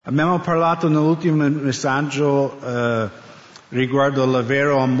Abbiamo parlato nell'ultimo messaggio riguardo il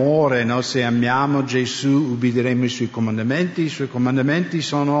vero amore, no? Se amiamo Gesù ubbidiremo i suoi comandamenti. I suoi comandamenti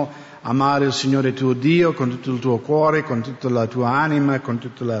sono amare il Signore tuo Dio con tutto il tuo cuore, con tutta la tua anima, con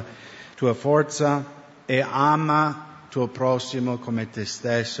tutta la tua forza e ama tuo prossimo come te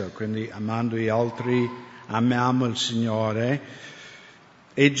stesso. Quindi amando gli altri amiamo il Signore.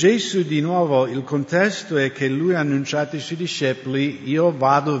 E Gesù di nuovo, il contesto è che lui ha annunciato ai suoi discepoli, io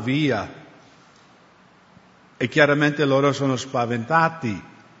vado via. E chiaramente loro sono spaventati,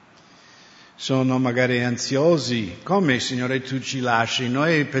 sono magari ansiosi. Come, Signore, tu ci lasci?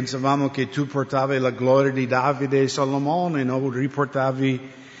 Noi pensavamo che tu portavi la gloria di Davide e Salomone, no? Riportavi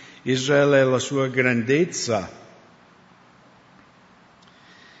Israele alla sua grandezza.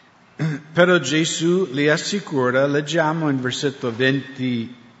 Però Gesù li assicura, leggiamo in versetto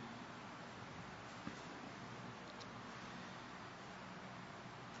 20,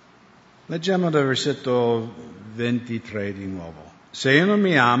 leggiamo dal versetto 23 di nuovo. Se io non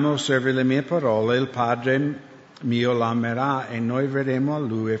mi amo, osservi le mie parole, il Padre mio l'amerà e noi verremo a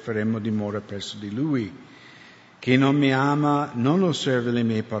Lui e faremo dimora presso di Lui. Chi non mi ama non osserva le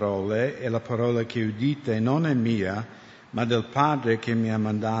mie parole e la parola che udite non è mia, ma del Padre che mi ha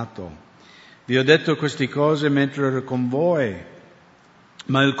mandato. Vi ho detto queste cose mentre ero con voi,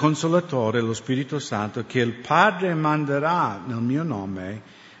 ma il Consolatore, lo Spirito Santo, che il Padre manderà nel mio nome,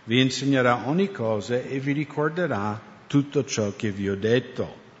 vi insegnerà ogni cosa e vi ricorderà tutto ciò che vi ho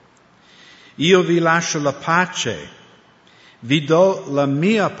detto. Io vi lascio la pace, vi do la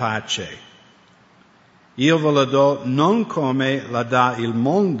mia pace. Io ve la do non come la dà il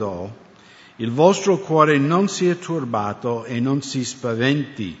mondo. Il vostro cuore non sia turbato e non si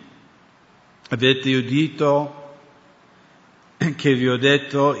spaventi. Avete udito che vi ho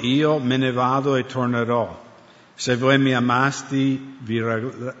detto, io me ne vado e tornerò. Se voi mi amasti,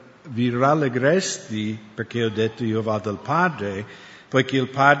 vi rallegresti perché ho detto io vado al Padre, poiché il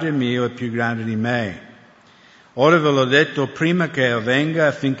Padre mio è più grande di me. Ora ve l'ho detto prima che avvenga,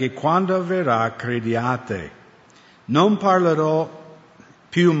 affinché quando avverrà crediate. Non parlerò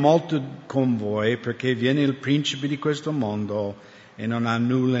più molto con voi, perché viene il principe di questo mondo e non ha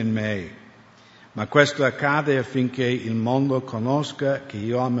nulla in me. Ma questo accade affinché il mondo conosca che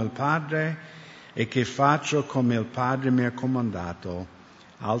io amo il Padre e che faccio come il Padre mi ha comandato.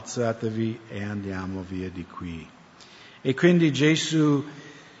 Alzatevi e andiamo via di qui. E quindi Gesù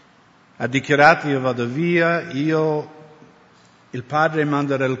ha dichiarato, io vado via, il Padre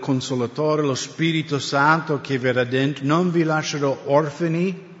manderà il Consolatore, lo Spirito Santo che verrà dentro, non vi lascerò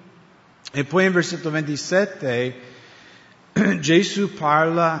orfani. E poi in versetto 27 Gesù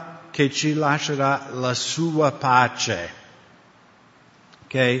parla che ci lascerà la sua pace.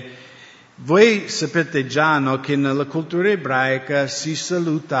 Ok? Voi sapete già, no, che nella cultura ebraica si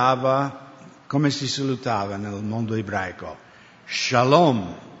salutava, come si salutava nel mondo ebraico?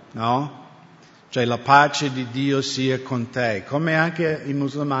 Shalom, no? Cioè la pace di Dio sia con te. Come anche i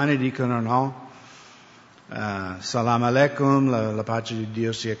musulmani dicono, no? Salam alaikum, la pace di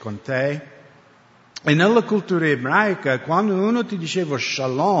Dio sia con te. E nella cultura ebraica, quando uno ti diceva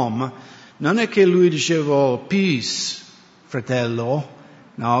shalom, non è che lui diceva peace, fratello,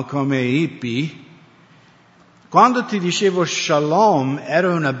 no, come hippie. Quando ti dicevo shalom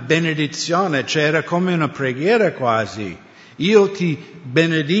era una benedizione, cioè era come una preghiera quasi. Io ti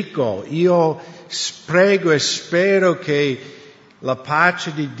benedico, io prego e spero che la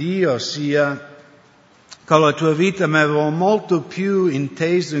pace di Dio sia con la tua vita, ma avevo molto più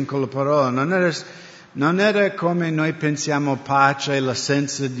inteso in quella parola. Non era come noi pensiamo pace,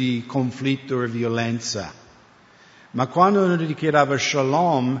 l'assenza di conflitto e violenza. Ma quando uno dichiarava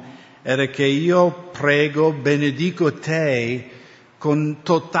shalom, era che io prego, benedico te con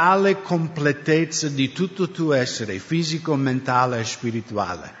totale completezza di tutto il tuo essere, fisico, mentale e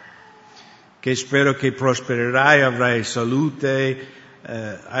spirituale. Che spero che prospererai, avrai salute,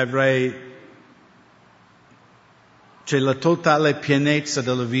 c'è la totale pienezza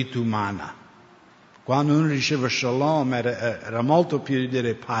della vita umana. Quando uno diceva shalom era molto più di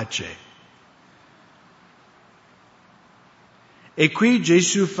dire pace. E qui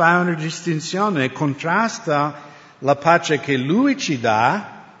Gesù fa una distinzione, contrasta la pace che Lui ci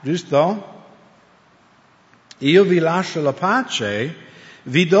dà, giusto? Io vi lascio la pace,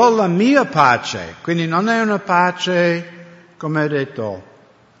 vi do la mia pace. Quindi non è una pace, come ho detto,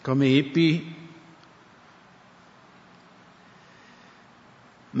 come hippie,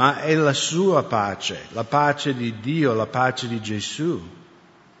 ma è la sua pace, la pace di Dio, la pace di Gesù.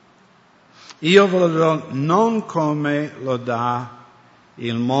 Io ve lo do non come lo dà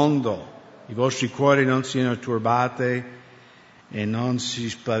il mondo, i vostri cuori non siano turbati e non si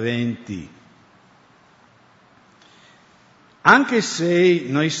spaventi. Anche se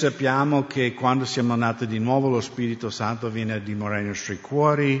noi sappiamo che quando siamo nati di nuovo lo Spirito Santo viene a dimorare nei nostri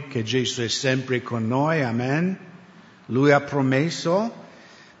cuori, che Gesù è sempre con noi, amen? Lui ha promesso,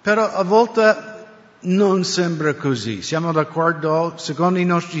 però a volte non sembra così. Siamo d'accordo? Secondo i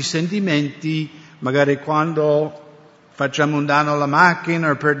nostri sentimenti, magari quando facciamo un danno alla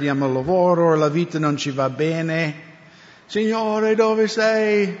macchina o perdiamo il lavoro o la vita non ci va bene. Signore, dove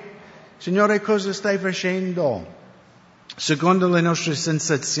sei? Signore, cosa stai facendo? Secondo le nostre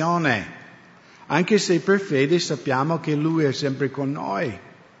sensazioni, anche se per fede sappiamo che Lui è sempre con noi.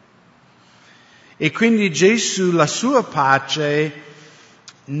 E quindi Gesù, la sua pace,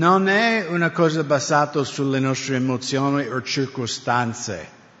 non è una cosa basata sulle nostre emozioni o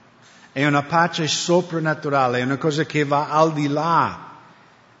circostanze. È una pace soprannaturale, è una cosa che va al di là.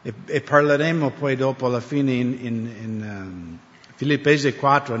 E parleremo poi dopo alla fine in Filippesi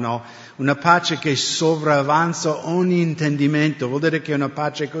 4, no? Una pace che sovravanza ogni intendimento. Vuol dire che è una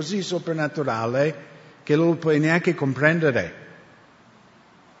pace così soprannaturale che non lo puoi neanche comprendere.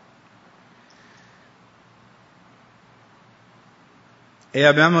 E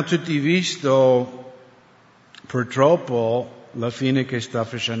abbiamo tutti visto, purtroppo, la fine che sta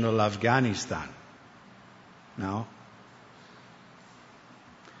facendo l'Afghanistan, no?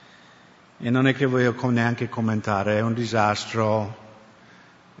 E non è che voglio neanche commentare, è un disastro,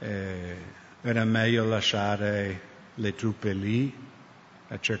 era meglio lasciare le truppe lì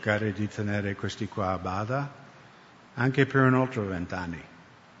a cercare di tenere questi qua a bada, anche per un altro 20 anni,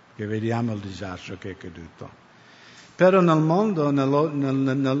 che vediamo il disastro che è accaduto. Però nel mondo,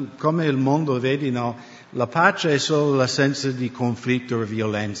 come il mondo vedi, no, la pace è solo l'assenza di conflitto o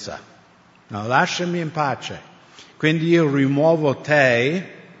violenza. No, lasciami in pace. Quindi io rimuovo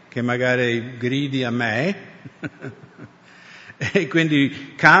te, che magari gridi a me, e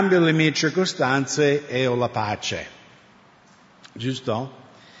quindi cambio le mie circostanze e ho la pace. Giusto?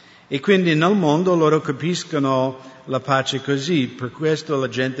 E quindi nel mondo loro capiscono la pace così. Per questo la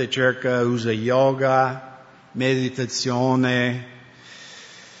gente usa yoga, meditazione,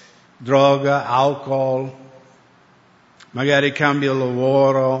 droga, alcol, magari cambio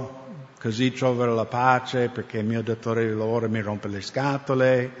lavoro, così troverò la pace perché il mio datore di lavoro mi rompe le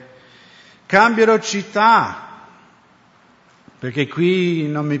scatole. Cambierò città, perché qui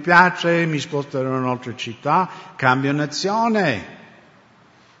non mi piace, mi sposterò in un'altra città, cambio nazione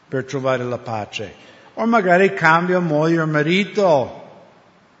per trovare la pace. O magari cambio moglie o marito,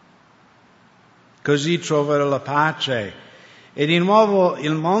 così troverò la pace. E di nuovo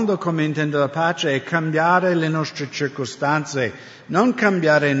il mondo come intende la pace è cambiare le nostre circostanze, non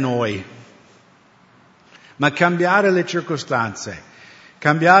cambiare noi, ma cambiare le circostanze,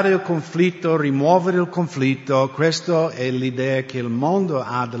 cambiare il conflitto, rimuovere il conflitto. Questa è l'idea che il mondo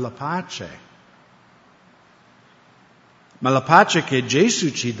ha della pace. Ma la pace che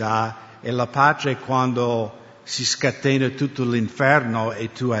Gesù ci dà è la pace quando si scatena tutto l'inferno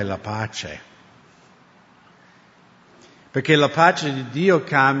e tu hai la pace. Perché la pace di Dio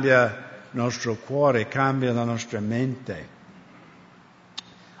cambia il nostro cuore, cambia la nostra mente.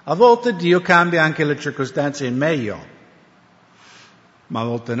 A volte Dio cambia anche le circostanze in meglio, ma a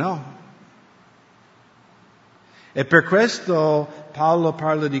volte no. E per questo Paolo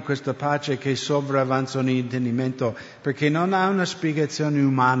parla di questa pace che sovravanza ogni intendimento, perché non ha una spiegazione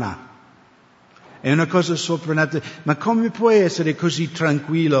umana. È una cosa soprannaturale. Ma come puoi essere così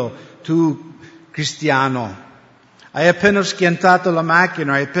tranquillo, tu cristiano? Hai appena schiantato la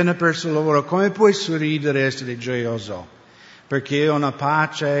macchina, hai appena perso il lavoro, come puoi sorridere e essere gioioso? Perché è una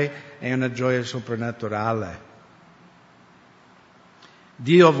pace e una gioia soprannaturale.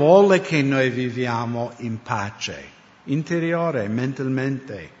 Dio vuole che noi viviamo in pace, interiore,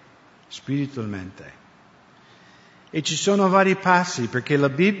 mentalmente, spiritualmente. E ci sono vari passi, perché la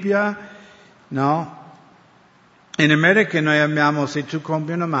Bibbia, no? In America noi abbiamo, se tu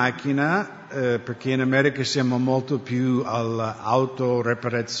compri una macchina, perché in America siamo molto più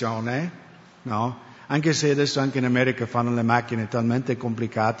all'autoreparazione, no? Anche se adesso anche in America fanno le macchine talmente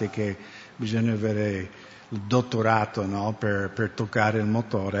complicate che bisogna avere il dottorato, no? Per toccare il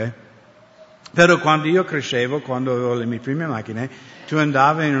motore. Però quando io crescevo, quando avevo le mie prime macchine, tu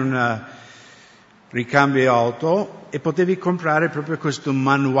andavi in un ricambio auto e potevi comprare proprio questo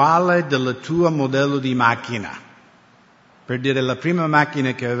manuale del tuo modello di macchina. Per dire, la prima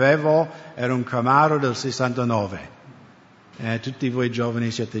macchina che avevo era un Camaro del 69. Tutti voi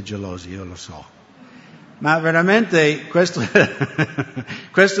giovani siete gelosi, io lo so. Ma veramente questo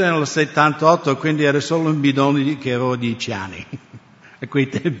era nel 78, quindi era solo un bidone che avevo 10 anni, a quei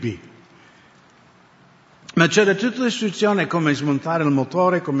tempi. Ma c'era tutta l'istruzione come smontare il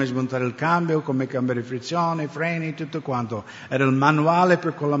motore, come smontare il cambio, come cambiare frizione, freni, tutto quanto. Era il manuale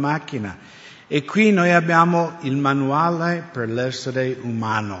per quella macchina. E qui noi abbiamo il manuale per l'essere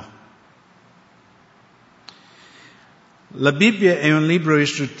umano. La Bibbia è un libro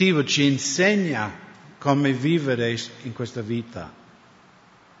istruttivo, ci insegna come vivere in questa vita.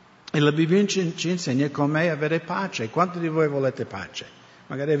 E la Bibbia ci insegna come avere pace. Quanti di voi volete pace?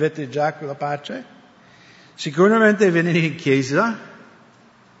 Magari avete già quella pace? Sicuramente venire in chiesa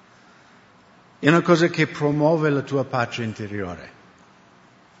è una cosa che promuove la tua pace interiore.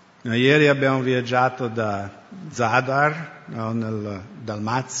 Noi ieri abbiamo viaggiato da Zadar, nel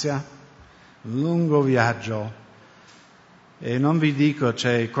Dalmazia, un lungo viaggio. E non vi dico,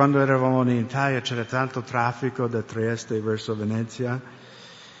 quando eravamo in Italia c'era tanto traffico da Trieste verso Venezia.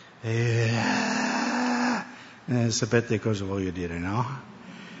 Sapete cosa voglio dire, no?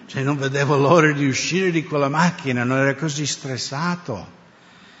 Non vedevo l'ora di uscire di quella macchina, non ero così stressato.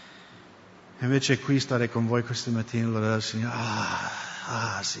 Invece qui stare con voi questa mattina, lodare il Signore,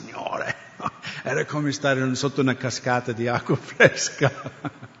 Signore, era come stare sotto una cascata di acqua fresca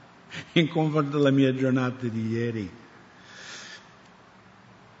in confronto alla mia giornata di ieri.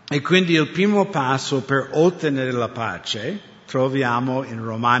 E quindi il primo passo per ottenere la pace troviamo in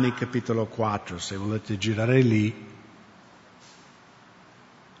Romani capitolo 4, se volete girare lì.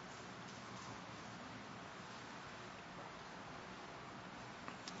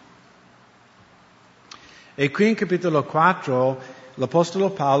 E qui in capitolo 4 l'Apostolo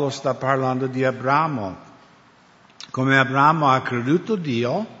Paolo sta parlando di Abramo. Come Abramo ha creduto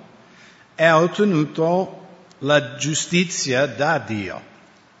Dio e ha ottenuto la giustizia da Dio.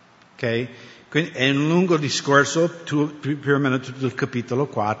 Ok? Quindi è un lungo discorso, più o meno tutto il capitolo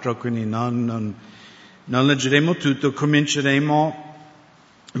 4, quindi non leggeremo tutto, cominceremo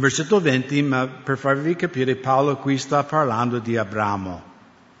versetto 20, ma per farvi capire Paolo qui sta parlando di Abramo.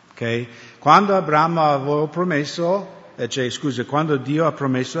 Okay? Quando quando Dio ha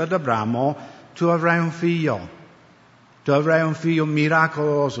promesso ad Abramo, tu avrai un figlio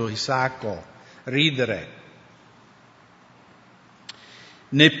miracoloso, Isacco, ridere.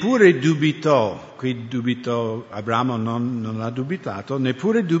 Neppure dubitò, Abramo non ha dubitato,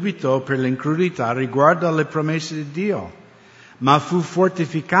 neppure dubitò per l'incredulità riguardo alle promesse di Dio, ma fu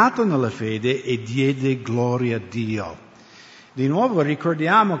fortificato nella fede e diede gloria a Dio. Di nuovo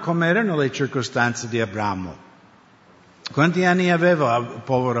ricordiamo come erano le circostanze di Abramo. Quanti anni aveva il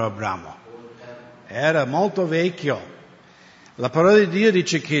povero Abramo? Era molto vecchio. La parola di Dio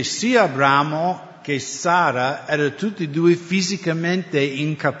dice che sia Abramo che Sara erano tutti e due fisicamente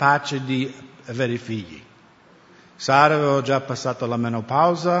incapaci di avere figli. Sara aveva già passato la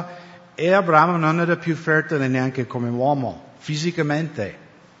menopausa e Abramo non era più fertile neanche come uomo, fisicamente.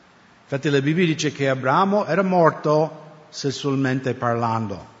 Infatti la Bibbia dice che Abramo era morto sessualmente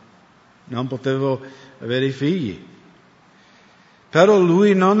parlando, non poteva avere figli. Però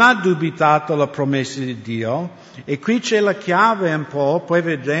lui non ha dubitato la promessa di Dio e qui c'è la chiave un po', poi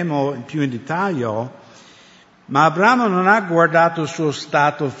vedremo più in dettaglio, ma Abramo non ha guardato il suo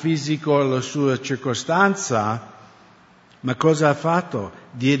stato fisico e la sua circostanza, ma cosa ha fatto?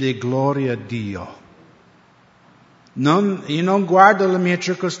 Diede gloria a Dio. Io non guardo la mia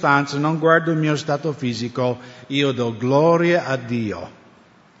circostanza, non guardo il mio stato fisico, io do gloria a Dio.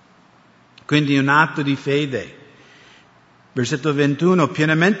 Quindi un atto di fede. Versetto 21,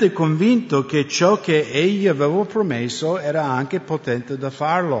 pienamente convinto che ciò che egli aveva promesso era anche potente da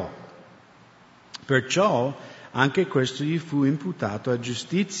farlo. Perciò anche questo gli fu imputato a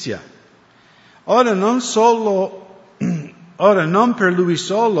giustizia. Ora non per lui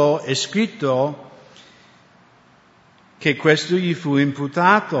solo è scritto che questo gli fu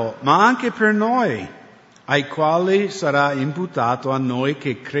imputato, ma anche per noi, ai quali sarà imputato a noi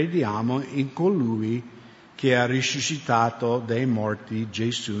che crediamo in colui che ha risuscitato dai morti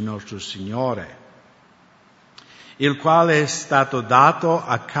Gesù nostro Signore, il quale è stato dato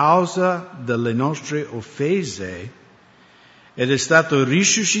a causa delle nostre offese ed è stato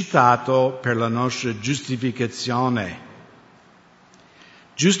risuscitato per la nostra giustificazione.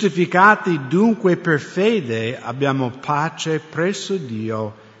 Giustificati dunque per fede abbiamo pace presso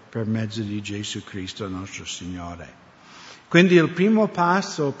Dio per mezzo di Gesù Cristo nostro Signore. Quindi il primo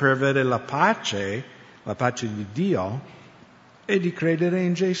passo per avere la pace di Dio, è di credere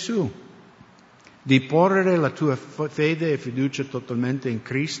in Gesù, di porre la tua fede e fiducia totalmente in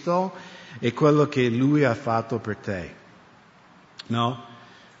Cristo e quello che Lui ha fatto per te. No?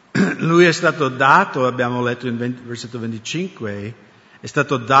 Lui è stato dato, abbiamo letto in versetto 25, è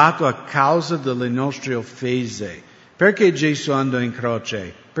stato dato a causa delle nostre offese. Perché Gesù andò in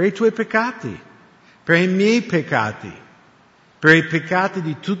croce? Per i tuoi peccati. per i miei peccati, per i peccati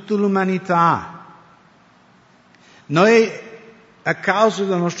di tutta l'umanità. Noi, a causa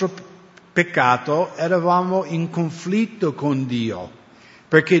del nostro peccato, eravamo in conflitto con Dio,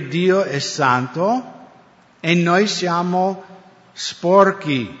 perché Dio è santo e noi siamo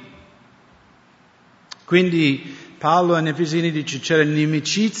sporchi. Quindi Paolo in Efesini dice c'era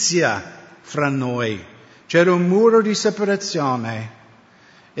inimicizia fra noi, c'era un muro di separazione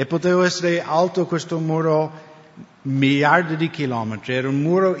e poteva essere alto questo muro miliardi di chilometri, era un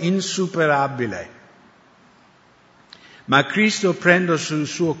muro insuperabile. Ma Cristo, prendendo sul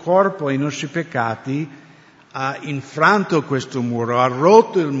suo corpo i nostri peccati, ha infranto questo muro, ha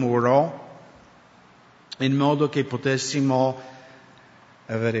rotto il muro in modo che potessimo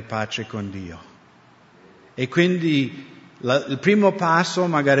avere pace con Dio. E quindi il primo passo,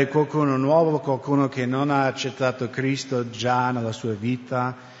 magari qualcuno nuovo, qualcuno che non ha accettato Cristo già nella sua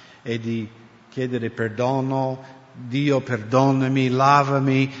vita, è di chiedere perdono. Dio, perdonami,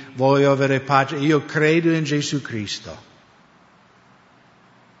 lavami, voglio avere pace. Io credo in Gesù Cristo.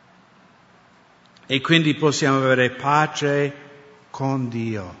 E quindi possiamo avere pace con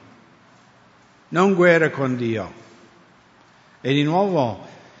Dio. Non guerra con Dio. E di nuovo,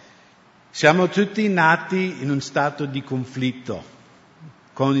 siamo tutti nati in un stato di conflitto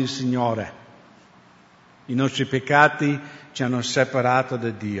con il Signore. I nostri peccati ci hanno separato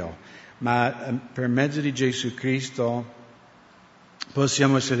da Dio, ma per mezzo di Gesù Cristo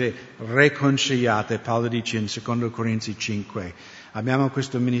possiamo essere riconciliati. Paolo dice in 2 Corinzi 5, abbiamo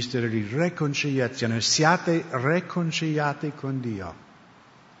questo ministero di riconciliazione, siate riconciliati con Dio.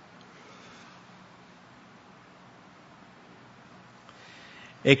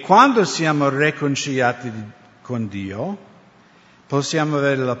 E quando siamo riconciliati con Dio, possiamo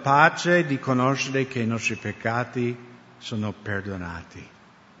avere la pace di conoscere che i nostri peccati sono perdonati.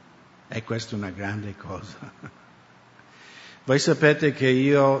 E questa è una grande cosa. Voi sapete che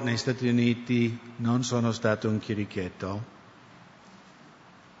io negli Stati Uniti non sono stato un chirichetto.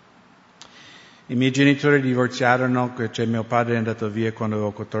 I miei genitori divorziarono, cioè mio padre è andato via quando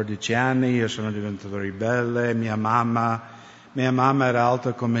avevo 14 anni, io sono diventato ribelle, mia mamma era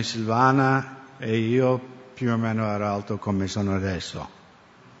alta come Silvana e io più o meno ero alto come sono adesso,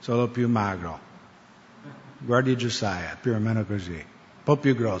 solo più magro. Guardi Josiah, più o meno così, un po'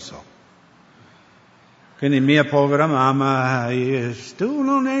 più grosso. Quindi mia povera mamma, tu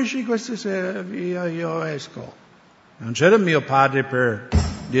non esci questa sera, io esco. Non c'era mio padre per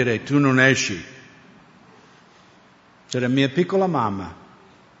dire tu non esci. C'era mia piccola mamma.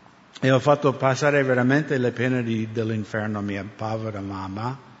 E ho fatto passare veramente le pene dell'inferno a mia povera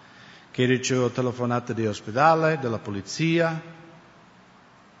mamma, che ricevevo telefonate di ospedale, della polizia.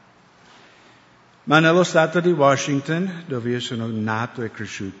 Ma nello stato di Washington, dove io sono nato e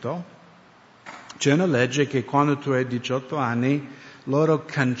cresciuto, c'è una legge che quando tu hai 18 anni, loro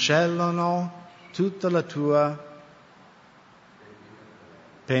cancellano tutta la tua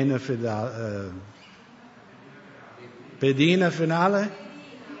pedina finale?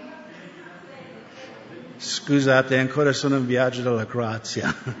 Scusate, ancora sono in viaggio dalla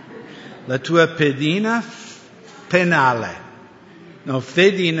Croazia. La tua pedina penale. No,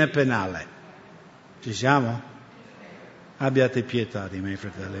 fedina penale. Ci siamo? Abbiate pietà di me,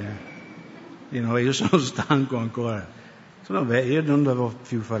 fratelli. Io sono stanco ancora. Io non devo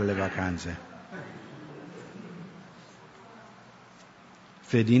più fare le vacanze.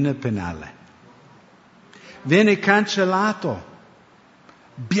 Fedina penale. Viene cancellato.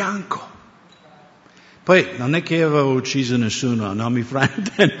 Bianco. Poi non è che avevo ucciso nessuno, non mi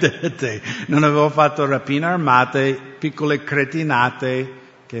fraintendete, non avevo fatto rapine armate, piccole cretinate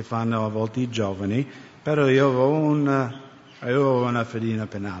che fanno a volte i giovani, però io avevo una fedina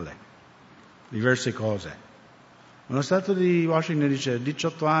penale, diverse cose. Nello stato di Washington dice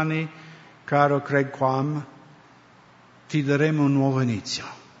 18 anni, caro Craig Quam, ti daremo un nuovo inizio,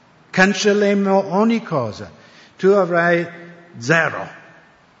 cancelleremo ogni cosa, tu avrai 0.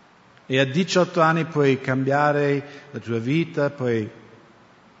 E a 18 anni puoi cambiare la tua vita, puoi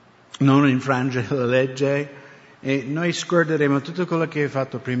non infrangere la legge e noi scorderemo tutto quello che hai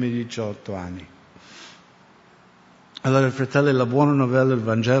fatto prima di 18 anni. Allora, fratelli, la buona novella del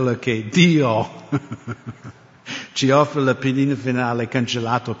Vangelo è che Dio ci offre la pedina finale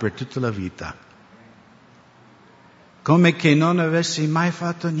cancellato per tutta la vita. Come che non avessi mai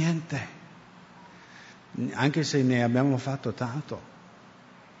fatto niente, anche se ne abbiamo fatto tanto.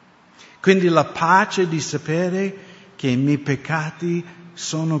 Quindi la pace di sapere che i miei peccati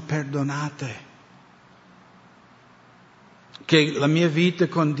sono perdonati, che la mia vita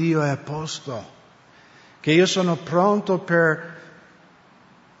con Dio è a posto, che io sono pronto per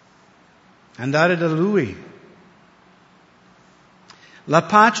andare da Lui. La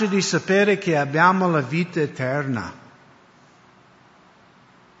pace di sapere che abbiamo la vita eterna.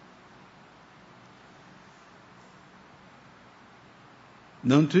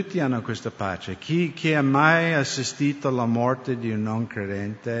 Non tutti hanno questa pace. Chi ha mai assistito alla morte di un non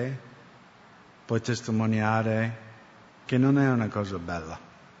credente può testimoniare che non è una cosa bella.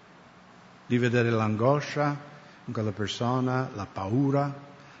 Di vedere l'angoscia in quella persona, la paura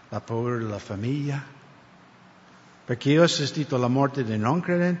della famiglia. Perché io ho assistito alla morte dei non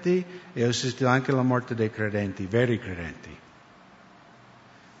credenti e ho assistito anche alla morte dei credenti, veri credenti.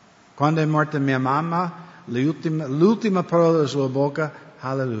 Quando è morta mia mamma, l'ultima parola della sua bocca,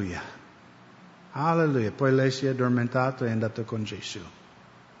 alleluia, alleluia. Poi lei si è addormentata e è andata con Gesù.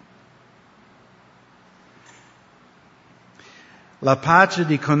 La pace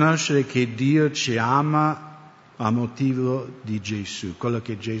di conoscere che Dio ci ama a motivo di Gesù, quello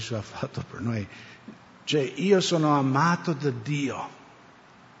che Gesù ha fatto per noi. Cioè, io sono amato da Dio.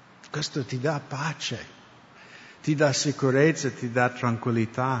 Questo ti dà pace, ti dà sicurezza, ti dà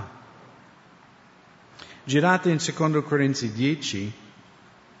tranquillità. Girate in 2 Corinzi 10.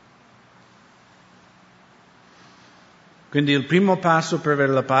 Quindi il primo passo per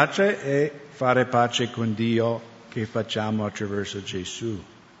avere la pace è fare pace con Dio, che facciamo attraverso Gesù.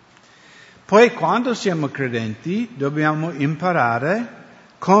 Poi quando siamo credenti dobbiamo imparare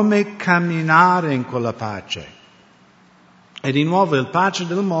come camminare in quella pace. E di nuovo il pace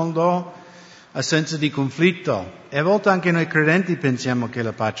del mondo ha senso di conflitto. E a volte anche noi credenti pensiamo che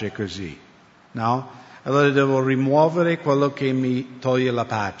la pace è così, no? Allora devo rimuovere quello che mi toglie la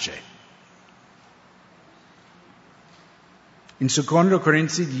pace. In 2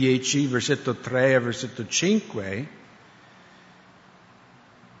 Corinzi 10, versetto 3 e versetto 5,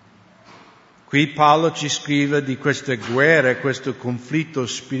 qui Paolo ci scrive di questa guerra, questo conflitto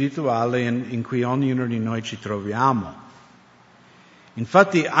spirituale in cui ognuno di noi ci troviamo.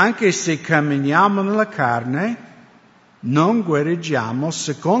 Infatti, anche se camminiamo nella carne, non guerreggiamo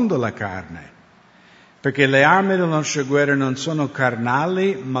secondo la carne, perché le armi della nostra guerra non sono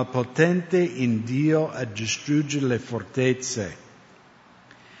carnali, ma potenti in Dio a distruggere le fortezze,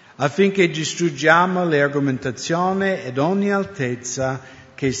 affinché distruggiamo le argomentazioni ed ogni altezza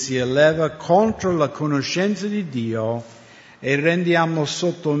che si eleva contro la conoscenza di Dio e rendiamo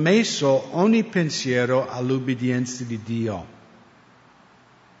sottomesso ogni pensiero all'ubbidienza di Dio.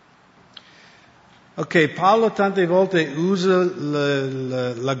 Ok, Paolo tante volte usa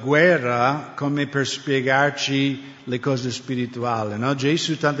la guerra come per spiegarci le cose spirituali, no?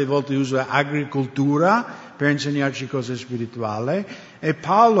 Gesù tante volte usa agricoltura per insegnarci cose spirituali e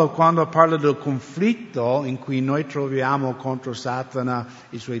Paolo quando parla del conflitto in cui noi troviamo contro Satana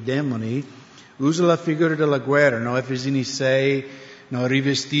e i suoi demoni, usa la figura della guerra, no? Efesini 6, no?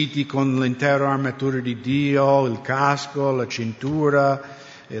 Rivestiti con l'intera armatura di Dio, il casco, la cintura,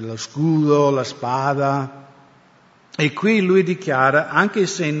 lo scudo, la spada. E qui lui dichiara, anche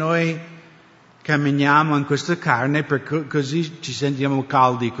se noi camminiamo in questa carne, così ci sentiamo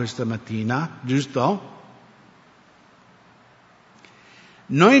caldi questa mattina, giusto?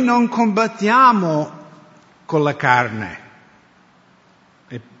 Noi non combattiamo con la carne.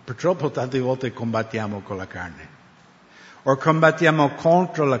 E purtroppo tante volte combattiamo con la carne. O combattiamo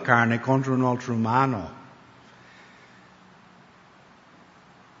contro la carne, contro un altro umano.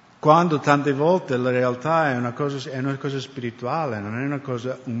 Quando tante volte la realtà è una cosa spirituale, non è una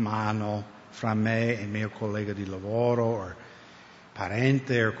cosa umana fra me e il mio collega di lavoro, o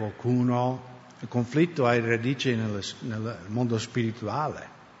parente o qualcuno. Il conflitto ha radici nel mondo spirituale.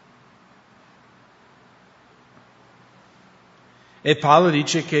 E Paolo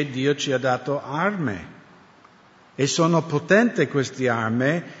dice che Dio ci ha dato armi. E sono potenti queste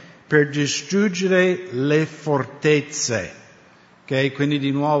armi per distruggere le fortezze. Okay, quindi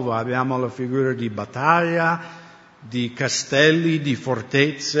di nuovo abbiamo la figura di battaglia, di castelli, di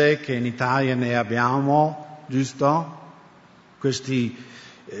fortezze che in Italia ne abbiamo, giusto? Questi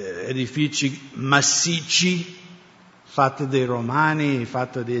edifici massicci, fatti dai romani,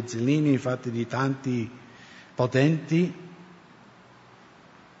 fatti dai Zellini, fatti di tanti potenti.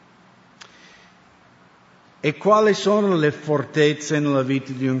 E quali sono le fortezze nella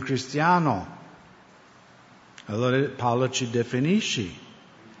vita di un cristiano? Allora Paolo ci definisce.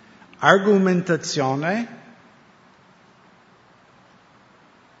 Argomentazione,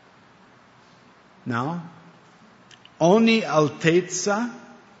 no? Ogni altezza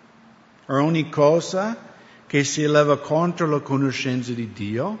o ogni cosa che si eleva contro la conoscenza di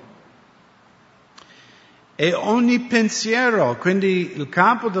Dio e ogni pensiero, quindi il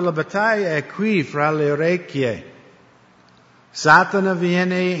campo della battaglia è qui fra le orecchie. Satana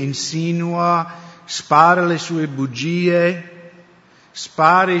viene, insinua, spara le sue bugie,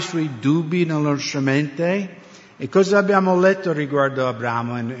 spara i suoi dubbi nella nostra mente. E cosa abbiamo letto riguardo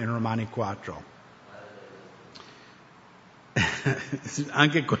Abramo in Romani 4?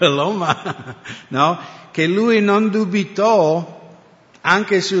 Anche quello, no? Che lui non dubitò,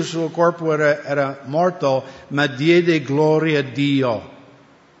 anche se il suo corpo era morto, ma diede gloria a Dio.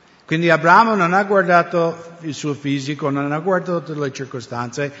 Quindi Abramo non ha guardato il suo fisico, non ha guardato le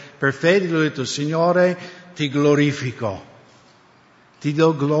circostanze, per fede lui ha detto: Signore, ti glorifico, ti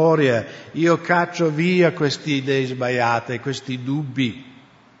do gloria, io caccio via queste idee sbagliate, questi dubbi.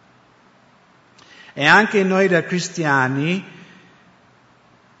 E anche noi da cristiani,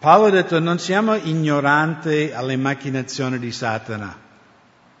 Paolo ha detto, non siamo ignoranti alle macchinazioni di Satana,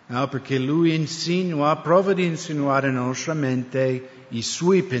 no? Perché lui prova di insinuare nella nostra mente i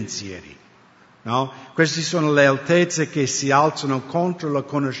suoi pensieri, no? Queste sono le altezze che si alzano contro la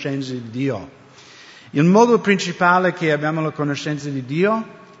conoscenza di Dio. Il modo principale che abbiamo la conoscenza di Dio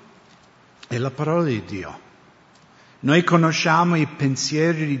è la parola di Dio. Noi conosciamo i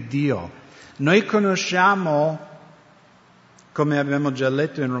pensieri di Dio. Noi conosciamo, come abbiamo già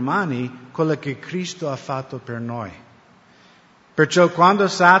letto in Romani, quello che Cristo ha fatto per noi. Perciò quando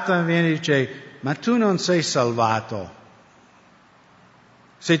Satana viene e dice, ma tu non sei salvato.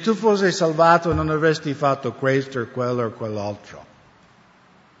 Se tu fossi salvato non avresti fatto questo, quello o quell'altro.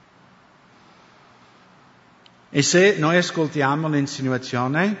 E se noi ascoltiamo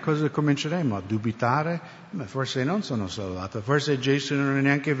l'insinuazione, cosa cominceremo? A dubitare? Ma forse non sono salvato, forse Gesù non è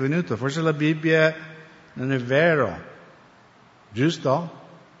neanche venuto, forse la Bibbia non è vero. Giusto?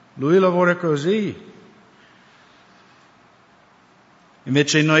 Lui lavora così.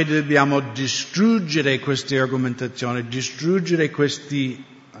 Invece noi dobbiamo distruggere queste argomentazioni, distruggere queste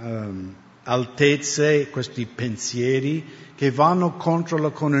altezze, questi pensieri che vanno contro la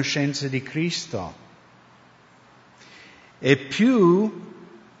conoscenza di Cristo. E più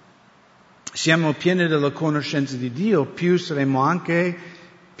siamo pieni della conoscenza di Dio, più saremo anche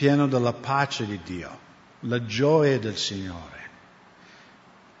pieni della pace di Dio, la gioia del Signore.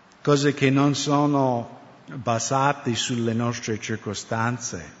 Cose che non sono basate sulle nostre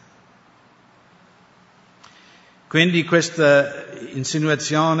circostanze. Quindi questa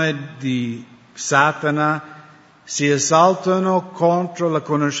insinuazione di Satana si esaltano contro la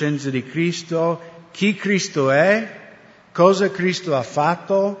conoscenza di Cristo, chi Cristo è, cosa Cristo ha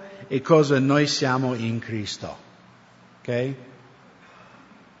fatto e cosa noi siamo in Cristo. Ok?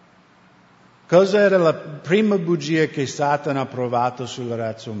 Cosa era la prima bugia che Satana ha provato sulla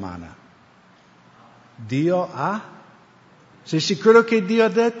razza umana? Dio ha? Sei sicuro che Dio ha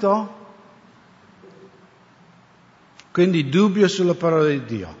detto? Quindi dubbio sulla parola di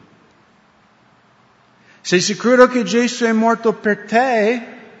Dio. Sei sicuro che Gesù è morto per te?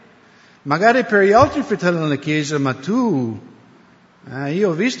 Magari per gli altri fratelli nella Chiesa, ma tu, io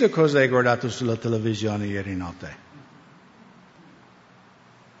ho visto cosa hai guardato sulla televisione ieri notte.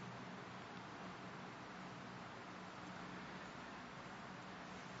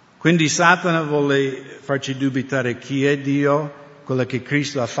 Quindi Satana vuole farci dubitare chi è Dio, quello che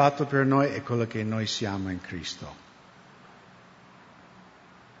Cristo ha fatto per noi e quello che noi siamo in Cristo.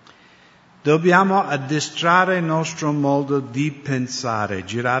 Dobbiamo addestrare il nostro modo di pensare.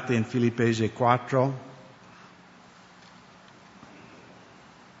 Girate in Filippesi 4.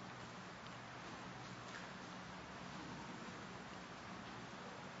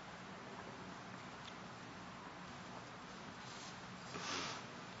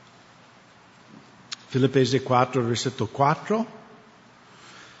 Filippesi 4, versetto 4.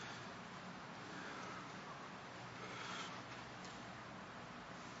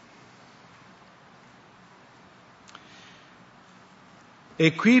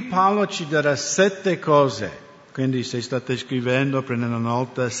 E qui Paolo ci darà 7 cose, quindi se state scrivendo, prendendo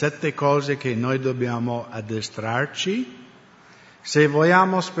nota, 7 cose che noi dobbiamo addestrarci se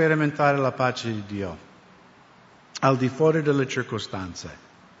vogliamo sperimentare la pace di Dio, al di fuori delle circostanze.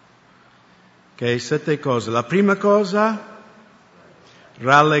 Ok, 7 cose. La prima cosa,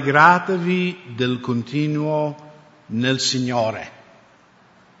 rallegratevi del continuo nel Signore.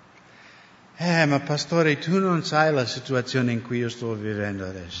 Ma pastore, tu non sai la situazione in cui io sto vivendo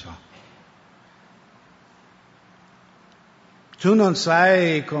adesso. Tu non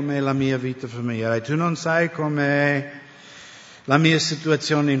sai com'è la mia vita familiare, tu non sai com'è la mia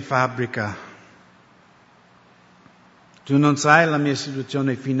situazione in fabbrica. Tu non sai la mia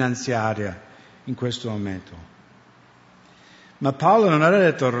situazione finanziaria in questo momento. Ma Paolo non ha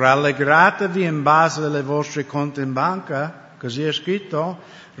detto rallegratevi in base alle vostre conti in banca, così è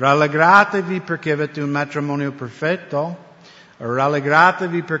scritto. Rallegratevi perché avete un matrimonio perfetto,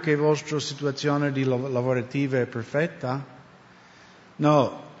 Rallegratevi perché la vostra situazione lavorativa è perfetta?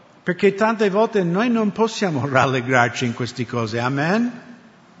 No, perché tante volte noi non possiamo rallegrarci in queste cose, amen?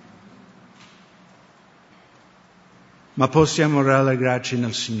 Ma possiamo rallegrarci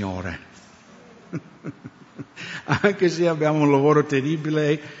nel Signore. Anche se abbiamo un lavoro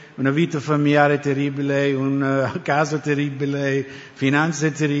terribile, una vita familiare terribile, una casa terribile,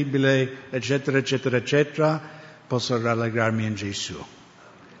 finanze terribili, eccetera, eccetera, eccetera, posso rallegrarmi in Gesù,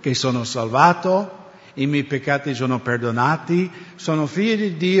 che sono salvato, i miei peccati sono perdonati, sono figlio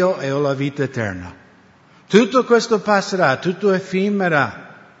di Dio e ho la vita eterna. Tutto questo passerà, tutto effimera.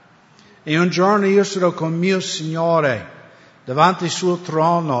 E un giorno io sarò con mio Signore davanti al suo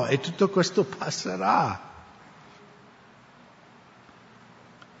trono e tutto questo passerà.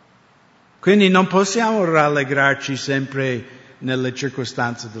 Quindi non possiamo rallegrarci sempre nelle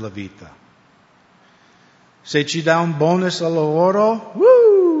circostanze della vita. Se ci dà un bonus al lavoro,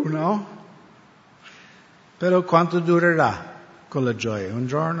 no? Però quanto durerà quella gioia? Un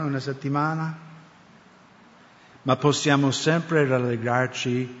giorno, una settimana? Ma possiamo sempre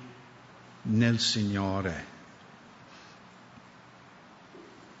rallegrarci nel Signore.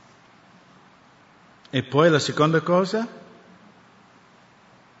 E poi la seconda cosa?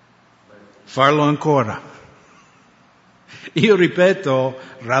 Farlo ancora. Io ripeto,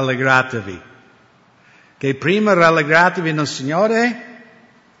 rallegratevi. Che prima rallegratevi nel Signore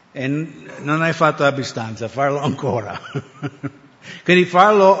e non hai fatto abbastanza, farlo ancora. Quindi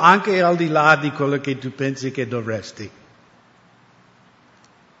farlo anche al di là di quello che tu pensi che dovresti.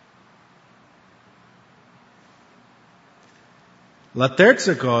 La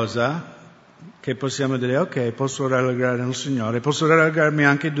terza cosa che possiamo dire, ok, posso rallegrare nel Signore, posso rallegrarmi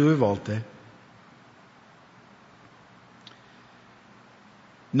anche 2 volte.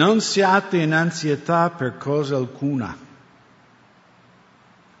 Non siate in ansietà per cosa alcuna.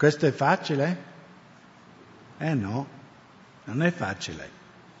 Questo è facile? No, non è facile.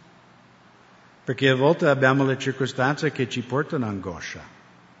 Perché a volte abbiamo le circostanze che ci portano angoscia,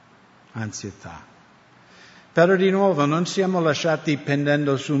 ansietà. Però di nuovo non siamo lasciati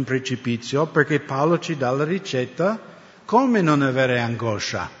pendendo su un precipizio, perché Paolo ci dà la ricetta come non avere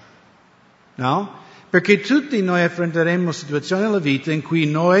angoscia. No? Perché tutti noi affronteremo situazioni nella vita in cui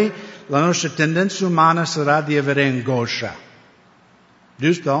la nostra tendenza umana sarà di avere angoscia.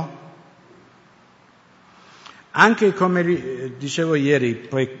 Giusto? Anche come dicevo ieri,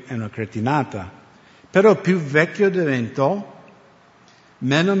 poi è una cretinata, però più vecchio divento,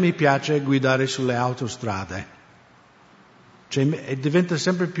 meno mi piace guidare sulle autostrade. Cioè, diventa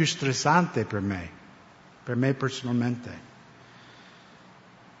sempre più stressante per me personalmente.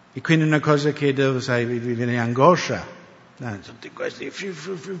 E quindi una cosa che vi viene angoscia. Tutti questi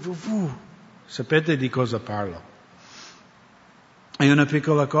sapete di cosa parlo. È una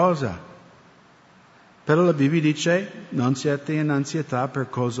piccola cosa. Però la Bibbia dice, non siate in ansietà per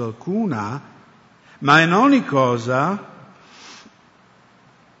cosa alcuna, ma in ogni cosa,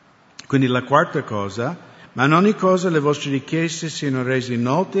 quindi la quarta cosa, ma in ogni cosa le vostre richieste siano rese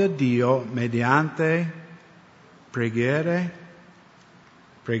note a Dio mediante preghiera,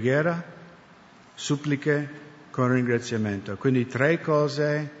 suppliche con ringraziamento. Quindi 3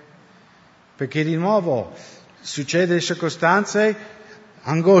 cose, perché di nuovo succede circostanze,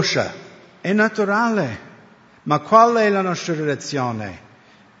 angoscia, è naturale, ma qual è la nostra reazione?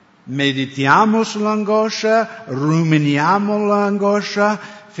 Meditiamo sull'angoscia, ruminiamo l'angoscia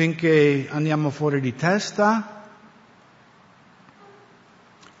finché andiamo fuori di testa,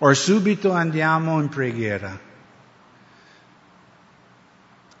 o subito andiamo in preghiera?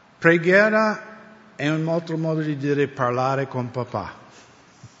 Preghiera è un altro modo di dire parlare con papà.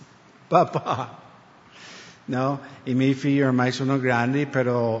 Papà. No? I miei figli ormai sono grandi,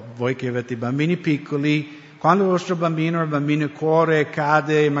 però voi che avete bambini piccoli, quando il vostro bambino o bambino cuore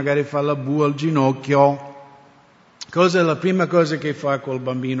cade e magari fa la bua al ginocchio, cosa è la prima cosa che fa quel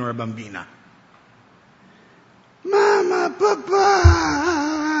bambino o bambina? Mamma,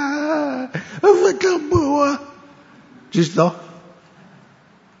 papà, ho fatto la bua. Giusto?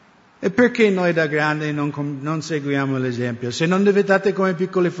 E perché noi da grandi non seguiamo l'esempio? Se non diventate come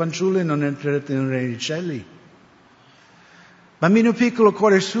piccoli fanciulli non entrerete nel regno dei cieli. Bambino piccolo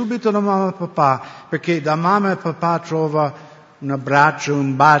corre subito da mamma e papà, perché da mamma e papà trova un abbraccio,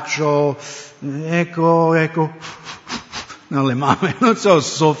 un bacio, ecco. No, le mamme non so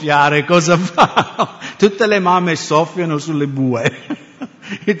soffiare, cosa fa? Tutte le mamme soffiano sulle bue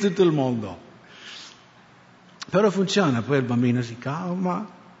in tutto il mondo. Però funziona, poi il bambino si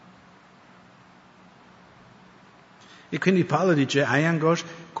calma. E quindi Paolo dice, hai angoscia,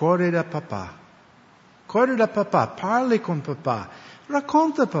 corri da papà. corri da papà, parli con papà,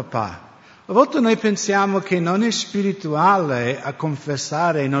 racconta papà. A volte noi pensiamo che non è spirituale a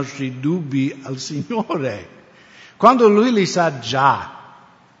confessare i nostri dubbi al Signore, quando Lui li sa già,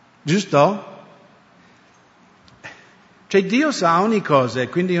 giusto? Cioè Dio sa ogni cosa,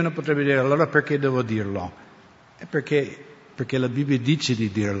 quindi uno potrebbe dire, allora perché devo dirlo? È perché la Bibbia dice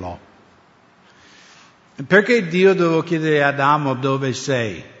di dirlo. Perché Dio doveva chiedere ad Adamo dove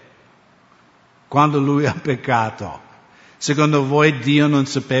sei? Quando lui ha peccato. Secondo voi Dio non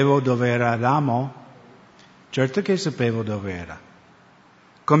sapeva dove era Adamo? Certo che sapeva dove era.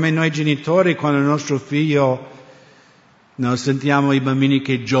 Come noi genitori, quando il nostro figlio, sentiamo i bambini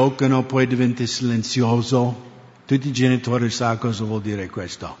che giocano, poi diventa silenzioso. Tutti i genitori sanno cosa vuol dire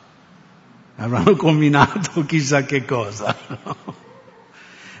questo. Avranno combinato chissà che cosa.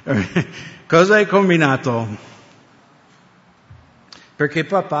 Cosa hai combinato? Perché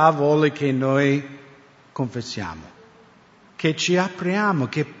papà vuole che noi confessiamo, che ci apriamo,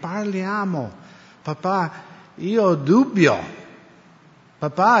 che parliamo. Papà, io ho dubbio.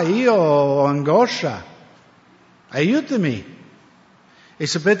 Papà, io ho angoscia. Aiutami. E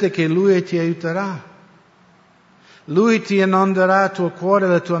sapete che Lui ti aiuterà. Lui ti inonderà il tuo cuore e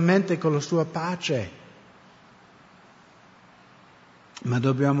la tua mente con la sua pace. Ma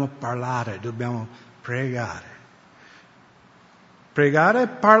dobbiamo parlare, dobbiamo pregare. Pregare e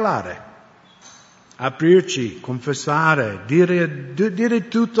parlare. Aprirci, confessare, dire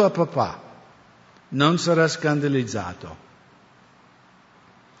tutto a papà. Non sarà scandalizzato.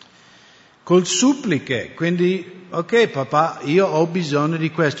 Col suppliche, quindi, ok papà, io ho bisogno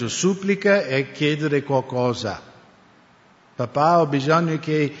di questo. Supplica è chiedere qualcosa. Papà, ho bisogno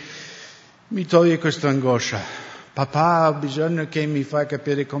che mi togli questa angoscia. Papà, ho bisogno che mi fai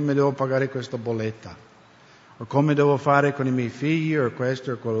capire come devo pagare questa bolletta. O come devo fare con i miei figli, o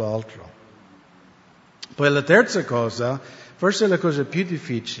questo o quell'altro. Poi la terza cosa, forse la cosa più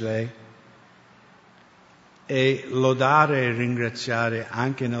difficile, è lodare e ringraziare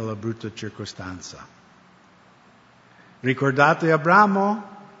anche nella brutta circostanza. Ricordate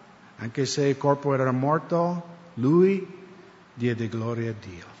Abramo? Anche se il corpo era morto, lui diede gloria a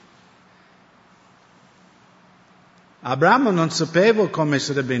Dio. Abramo non sapeva come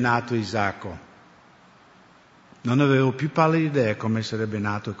sarebbe nato Isacco. Non avevo più pallida idea come sarebbe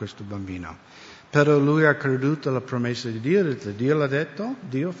nato questo bambino. Però lui ha creduto alla promessa di Dio, ha detto, Dio l'ha detto,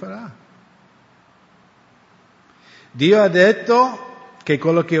 Dio farà. Dio ha detto che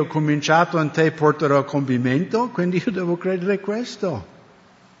quello che ho cominciato in te porterò a compimento, quindi io devo credere questo.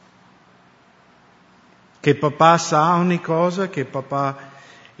 Che papà sa ogni cosa, che papà,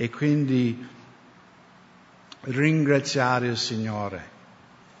 e quindi ringraziare il Signore.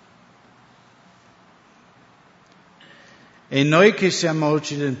 E noi che siamo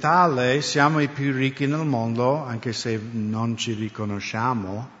occidentali, siamo i più ricchi nel mondo, anche se non ci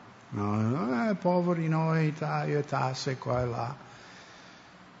riconosciamo. No? Poveri noi, tasse qua e là.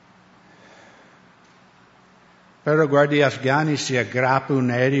 Però guardi gli afghani, si aggrappa un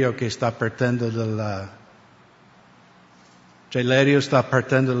aereo che sta partendo cioè l'aereo sta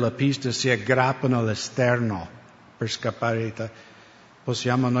partendo dalla pista, si aggrappano all'esterno per scappare.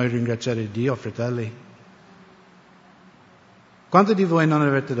 Possiamo noi ringraziare Dio, fratelli? Quanti di voi non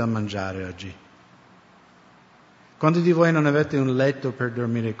avete da mangiare oggi? Quanti di voi non avete un letto per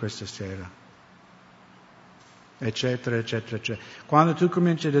dormire questa sera? Eccetera, eccetera, eccetera. Quando tu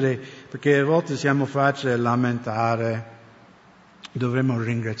cominci a dire, perché a volte siamo facili a lamentare, dovremmo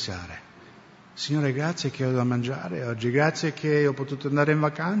ringraziare. Signore, grazie che ho da mangiare oggi, grazie che ho potuto andare in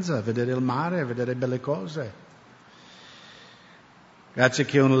vacanza, a vedere il mare, a vedere belle cose. Grazie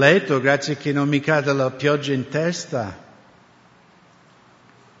che ho un letto, grazie che non mi cade la pioggia in testa.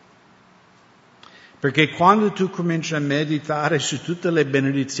 Perché quando tu cominci a meditare su tutte le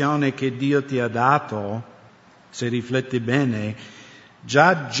benedizioni che Dio ti ha dato, se rifletti bene,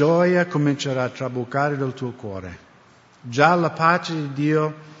 già gioia comincerà a traboccare dal tuo cuore. Già la pace di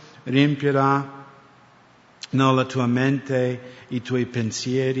Dio riempirà nella tua mente i tuoi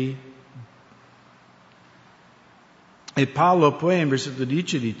pensieri. E Paolo poi in versetto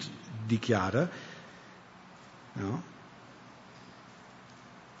 10 dichiara, no?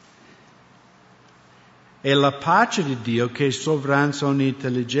 E la pace di Dio, che sovranza ogni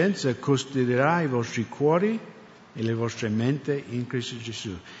intelligenza, custodirà i vostri cuori e le vostre menti in Cristo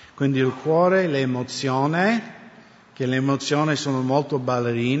Gesù. Quindi il cuore, le emozioni, che le emozioni sono molto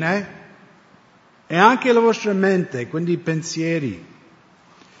ballerine, e anche la vostra mente, quindi i pensieri.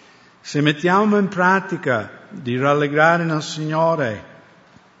 Se mettiamo in pratica di rallegrare nel Signore,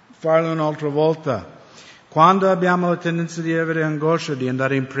 farlo un'altra volta, quando abbiamo la tendenza di avere angoscia, di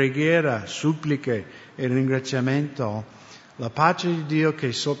andare in preghiera, suppliche, e ringraziamento, la pace di Dio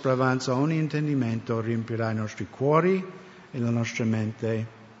che sopravanza ogni intendimento riempirà i nostri cuori e la nostra mente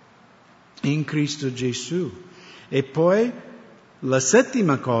in Cristo Gesù. E poi la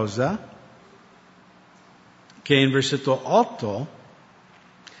settima cosa, che è in versetto 8,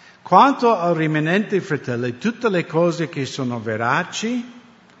 quanto al rimanente, fratelli, tutte le cose che sono veraci,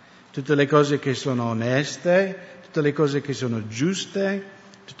 tutte le cose che sono oneste, tutte le cose che sono giuste,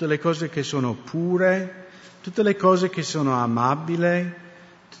 tutte le cose che sono pure, tutte le cose che sono amabili,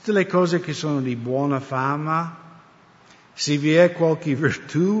 tutte le cose che sono di buona fama, se vi è qualche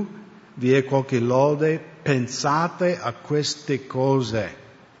virtù, vi è qualche lode, pensate a queste cose.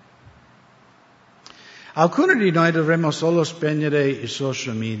 Alcuni di noi dovremmo solo spegnere i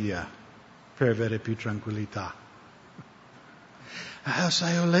social media per avere più tranquillità.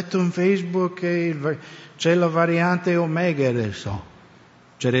 Sai, ho letto in Facebook che c'è la variante Omega adesso.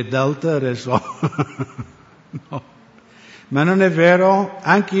 C'è Delta adesso. No. Ma non è vero.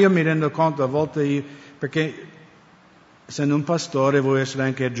 Anche io mi rendo conto a volte, perché essendo un pastore vuoi essere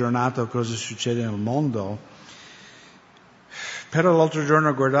anche aggiornato a cosa succede nel mondo. Però l'altro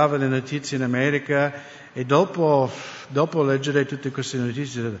giorno guardavo le notizie in America e dopo leggere tutte queste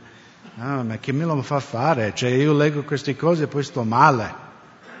notizie, ma che me lo fa fare? Cioè io leggo queste cose e poi sto male.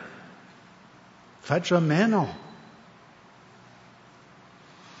 Faccio a meno.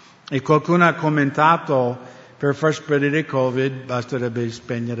 E qualcuno ha commentato, per far sparire il Covid basterebbe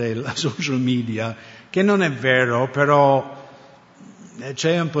spegnere la social media, che non è vero, però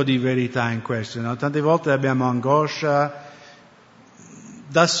c'è un po' di verità in questo, no? Tante volte abbiamo angoscia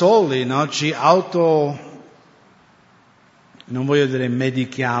da soli, no? Ci non voglio dire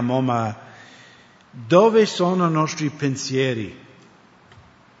medichiamo, ma dove sono i nostri pensieri?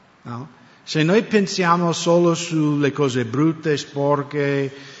 No? Se noi pensiamo solo sulle cose brutte,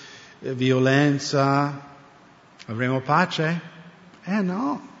 sporche, violenza, avremo pace?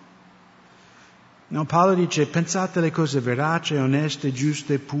 No. No, Paolo dice, pensate alle cose veraci, oneste,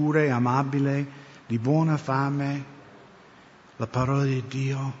 giuste, pure, amabili, di buona fame, la parola di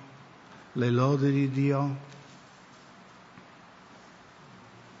Dio, le lodi di Dio.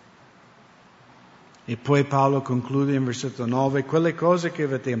 E poi Paolo conclude in versetto 9, quelle cose che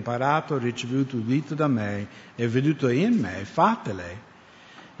avete imparato, ricevuto, udito da me e veduto in me, fatele,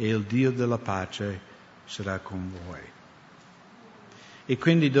 e il Dio della pace sarà con voi. E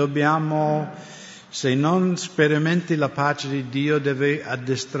quindi dobbiamo, se non sperimenti la pace di Dio, devi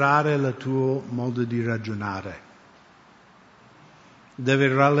addestrare il tuo modo di ragionare. Devi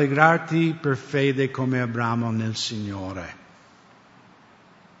rallegrarti per fede come Abramo nel Signore.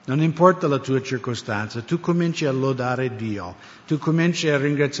 Non importa la tua circostanza, tu cominci a lodare Dio, tu cominci a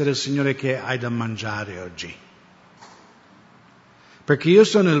ringraziare il Signore che hai da mangiare oggi. Perché io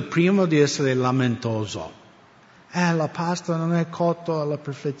sono il primo di essere lamentoso. La pasta non è cotta alla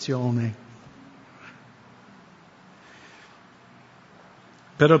perfezione.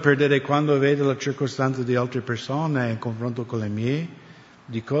 Però per dire, quando vedo la circostanza di altre persone in confronto con le mie,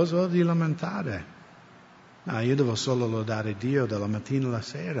 di cosa ho di lamentare? No, io devo solo lodare Dio dalla mattina alla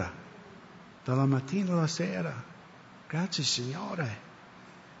sera. Dalla mattina alla sera. Grazie Signore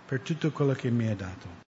per tutto quello che mi hai dato.